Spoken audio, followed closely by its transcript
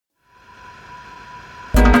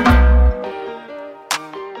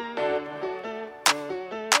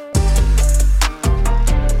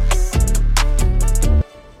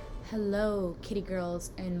Hello, kitty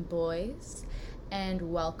girls and boys,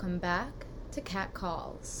 and welcome back to Cat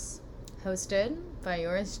Calls, hosted by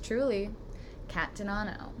yours truly, Kat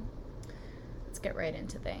Donano. Let's get right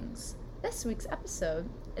into things. This week's episode,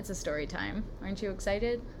 it's a story time. Aren't you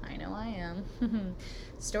excited? I know I am.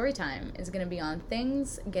 Story time is going to be on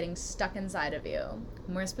things getting stuck inside of you.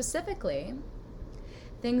 More specifically,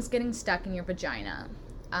 things getting stuck in your vagina.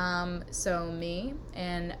 So me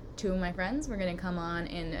and two of my friends, we're going to come on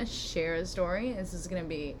and share a story. This is going to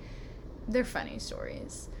be, they're funny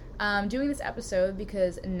stories. Doing this episode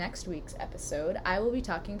because next week's episode, I will be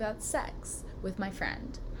talking about sex with my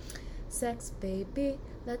friend. Sex, baby,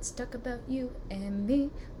 let's talk about you and me.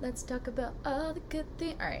 Let's talk about all the good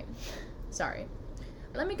things. All right, sorry.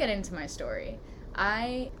 Let me get into my story.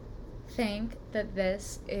 I think that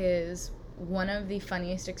this is one of the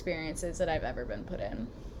funniest experiences that I've ever been put in.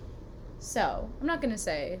 So, I'm not going to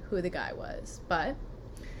say who the guy was, but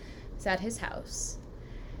it's at his house.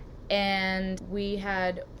 And we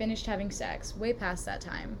had finished having sex way past that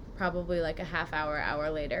time, probably like a half hour,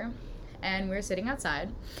 hour later. And we were sitting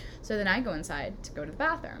outside. So then I go inside to go to the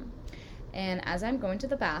bathroom. And as I'm going to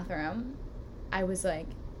the bathroom, I was like,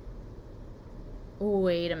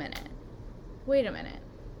 wait a minute.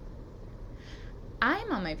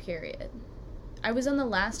 I'm on my period. I was on the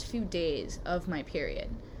last few days of my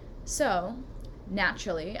period. So,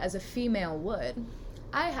 naturally, as a female would,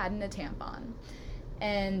 I hadn't a tampon.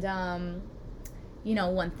 And,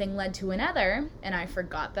 one thing led to another, and I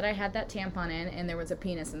forgot that I had that tampon in, and there was a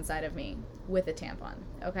penis inside of me with a tampon,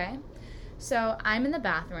 okay? So, I'm in the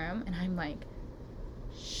bathroom, and I'm like,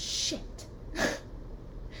 shit.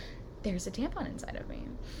 There's a tampon inside of me.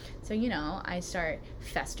 So, I start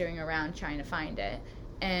festering around trying to find it.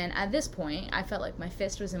 And at this point, I felt like my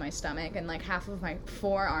fist was in my stomach and like half of my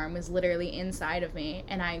forearm was literally inside of me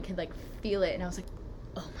and I could like feel it and I was like,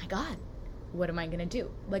 oh my God, what am I gonna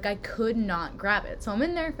do? Like I could not grab it. So I'm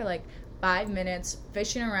in there for like 5 minutes,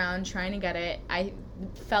 fishing around, trying to get it. I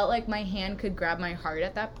felt like my hand could grab my heart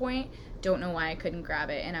at that point. Don't know why I couldn't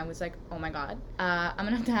grab it. And I was like, oh my God, I'm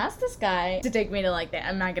gonna have to ask this guy to take me to like the,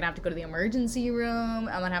 I'm not gonna have to go to the emergency room.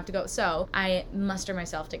 I'm gonna have to go. So I muster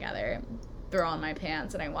myself together, throw on my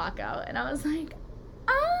pants, and I walk out. And I was like,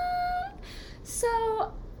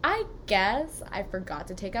 so I guess I forgot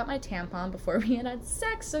to take out my tampon before we had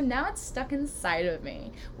sex. So now it's stuck inside of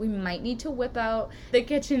me. We might need to whip out the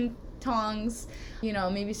kitchen tongs,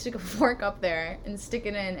 maybe stick a fork up there and stick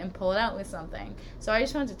it in and pull it out with something. So I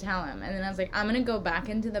just wanted to tell him. And then I was like, I'm going to go back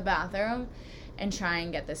into the bathroom and try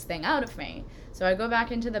and get this thing out of me. So I go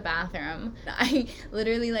back into the bathroom. I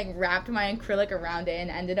literally like wrapped my acrylic around it and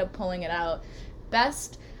ended up pulling it out.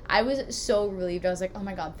 I was so relieved. I was like, oh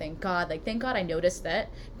my God, thank God. Like, thank God I noticed that.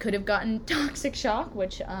 Could have gotten toxic shock,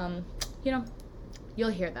 which, you'll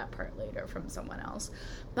hear that part later from someone else.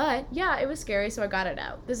 But yeah, it was scary, so I got it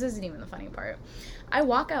out. This isn't even the funny part. I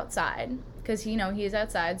walk outside because, he's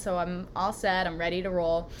outside, so I'm all set. I'm ready to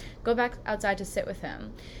roll. Go back outside to sit with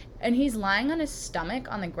him. And he's lying on his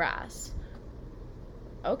stomach on the grass.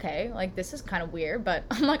 Okay, like, this is kind of weird, but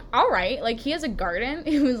I'm like, all right. Like, he has a garden.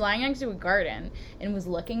 He was lying next to a garden and was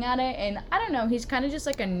looking at it. And I don't know, he's kind of just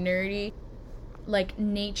like a nerdy, like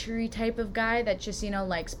nature-y type of guy that just,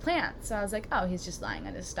 likes plants. So I was like, oh, he's just lying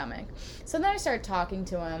on his stomach. So then I started talking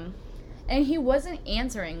to him and he wasn't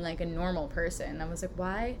answering like a normal person. I was like,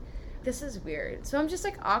 why? This is weird. So I'm just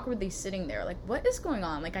like awkwardly sitting there like, what is going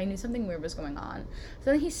on? Like I knew something weird was going on. So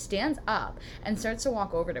then he stands up and starts to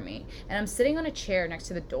walk over to me and I'm sitting on a chair next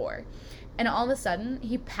to the door. And all of a sudden,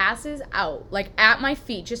 he passes out, like, at my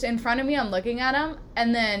feet, just in front of me. I'm looking at him,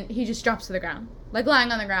 and then he just drops to the ground, like,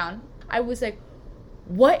 lying on the ground. I was like,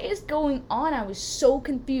 what is going on? I was so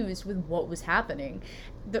confused with what was happening.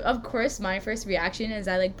 Of course, my first reaction is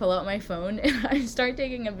I, like, pull out my phone, and I start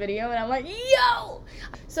taking a video, and I'm like, yo!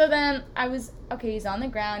 So then okay, he's on the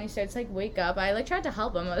ground. He starts, like, wake up. I, like, tried to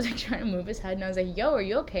help him. I was, like, trying to move his head, and I was like, yo, are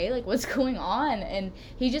you okay? Like, what's going on? And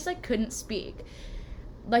he just, like, couldn't speak.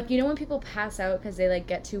 Like, when people pass out because they, like,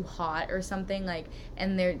 get too hot or something, like,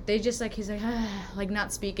 and they just, like, he's like, like,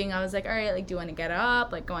 not speaking. I was like, all right, like, do you want to get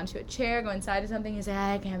up, like, go onto a chair, go inside or something? He's like,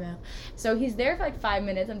 I can't move. So he's there for, like, 5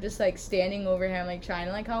 minutes. I'm just, like, standing over him, like, trying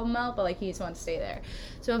to, like, help him out, but, like, he just wants to stay there.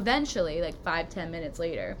 So eventually, like, 5-10 minutes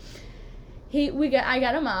later, I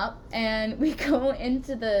got him up, and we go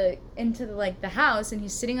into the like, the house, and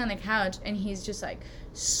he's sitting on the couch, and he's just, like,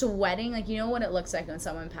 sweating. Like, what it looks like when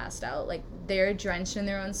someone passed out. Like, they're drenched in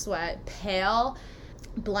their own sweat, pale,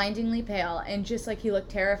 blindingly pale, and just, like, he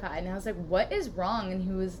looked terrified. And I was like, what is wrong? And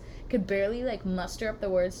he could barely, like, muster up the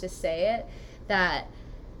words to say it, that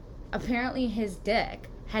apparently his dick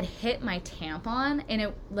had hit my tampon, and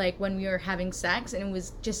it, like, when we were having sex, and it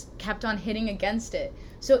was just kept on hitting against it.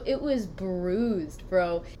 So it was bruised,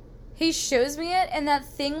 bro. He shows me it, and that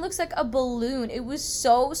thing looks like a balloon. It was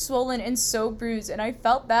so swollen and so bruised, and I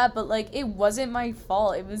felt bad, but, like, it wasn't my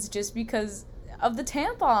fault. It was just because of the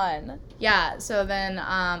tampon. Yeah, so then,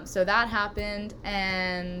 so that happened,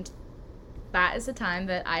 and that is the time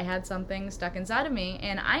that I had something stuck inside of me,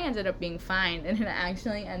 and I ended up being fine, and it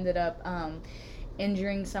actually ended up,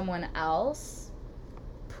 injuring someone else.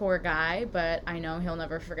 Poor guy, but I know he'll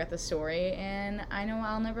never forget the story, and I know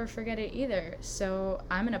I'll never forget it either. So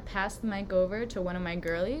I'm gonna pass the mic over to one of my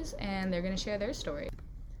girlies, and they're gonna share their story.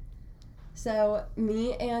 So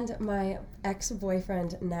me and my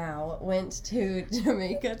ex-boyfriend now went to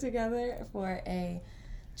Jamaica together for a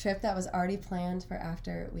trip that was already planned for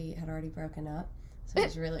after we had already broken up. So it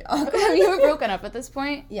was really awkward. You were broken up at this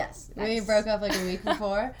point? Yes. Nice. We broke up like a week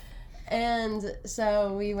before. And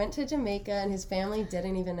so we went to Jamaica, and his family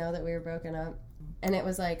didn't even know that we were broken up. And it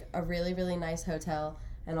was like a really, really nice hotel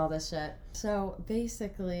and all this shit. So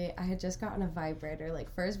basically, I had just gotten a vibrator,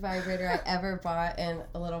 like first vibrator I ever bought. And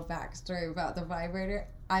a little backstory about the vibrator.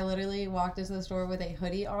 I literally walked into the store with a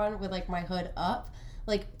hoodie on with like my hood up,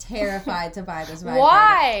 like terrified to buy this vibrator.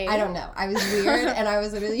 Why? I don't know. I was weird, and I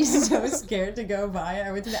was literally so scared to go buy it.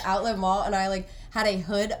 I went to the outlet mall, and I like had a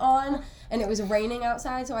hood on, and it was raining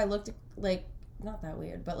outside, so I looked like, not that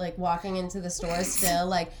weird, but like walking into the store still,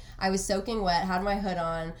 like I was soaking wet, had my hood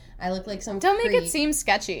on, I looked like some Don't creep. make it seem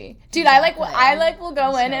sketchy. Dude, Exactly. I will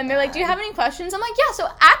go in, and they're like, do you have any questions? I'm like, yeah, so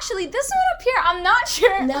actually, this one up here, I'm not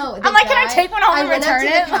sure. No, I'm like, can I take one home and return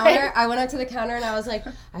it? I went up to the counter, and I was like,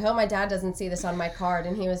 I hope my dad doesn't see this on my card.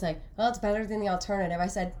 And he was like, well, it's better than the alternative. I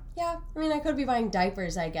said, yeah, I mean, I could be buying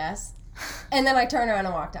diapers, I guess. And then I turned around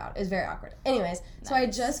and walked out. It was very awkward. Anyways, so I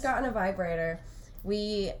had just gotten a vibrator.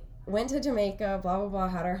 We went to Jamaica, blah, blah, blah,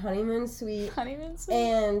 had our honeymoon suite.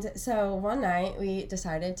 And so one night we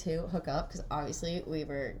decided to hook up, because obviously we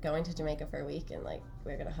were going to Jamaica for a week, and like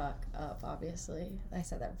we were going to hook up, obviously. I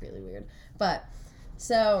said that really weird. But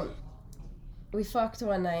so we fucked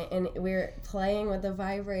one night, and we were playing with the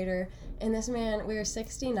vibrator, and this man, we were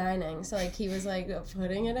 69ing, so like he was like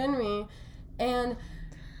putting it in me, and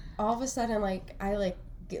all of a sudden like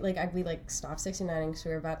we stopped 69ing because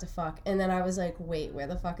we were about to fuck, and then I was like, wait, where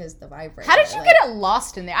the fuck is the vibrator? How did you get it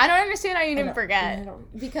lost in there? I don't understand how you didn't forget.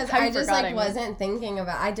 Because I just like wasn't thinking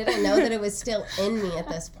about, I didn't know that it was still in me at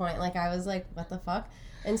this point. Like I was like, what the fuck?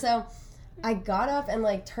 And so I got up and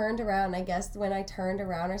like turned around. I guess when I turned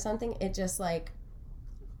around or something, it just like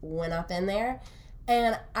went up in there,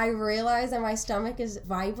 and I realized that my stomach is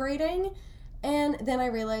vibrating. And then I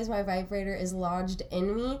realized my vibrator is lodged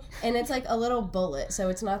in me, and it's like a little bullet, so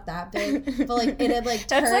it's not that big. But like it had like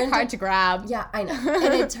turned. That's like hard to grab. Yeah, I know.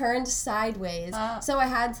 And it turned sideways, so I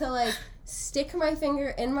had to like stick my finger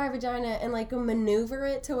in my vagina and like maneuver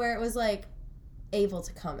it to where it was like able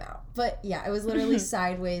to come out. But yeah, it was literally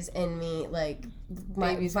sideways in me, like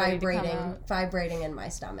my vibrating in my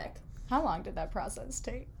stomach. How long did that process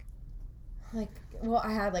take? Like, well,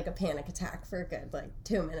 I had like a panic attack for a good like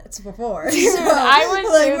 2 minutes before. So, I would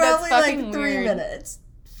like too. probably That's like fucking 3 weird. minutes,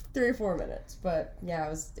 3 or 4 minutes. But yeah, it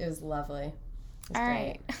was lovely. It was All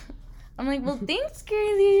great. right. I'm like, well, thanks,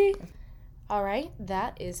 girly. All right,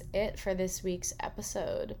 that is it for this week's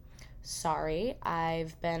episode. Sorry,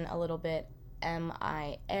 I've been a little bit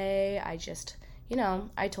MIA. I just,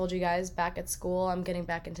 I told you guys back at school, I'm getting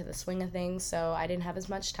back into the swing of things, so I didn't have as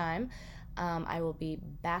much time. I will be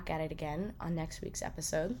back at it again on next week's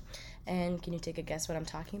episode. And can you take a guess what I'm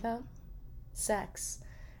talking about? Sex.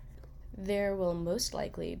 There will most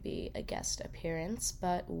likely be a guest appearance,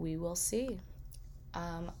 but we will see.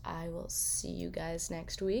 I will see you guys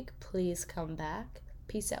next week. Please come back.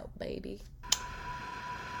 Peace out, baby.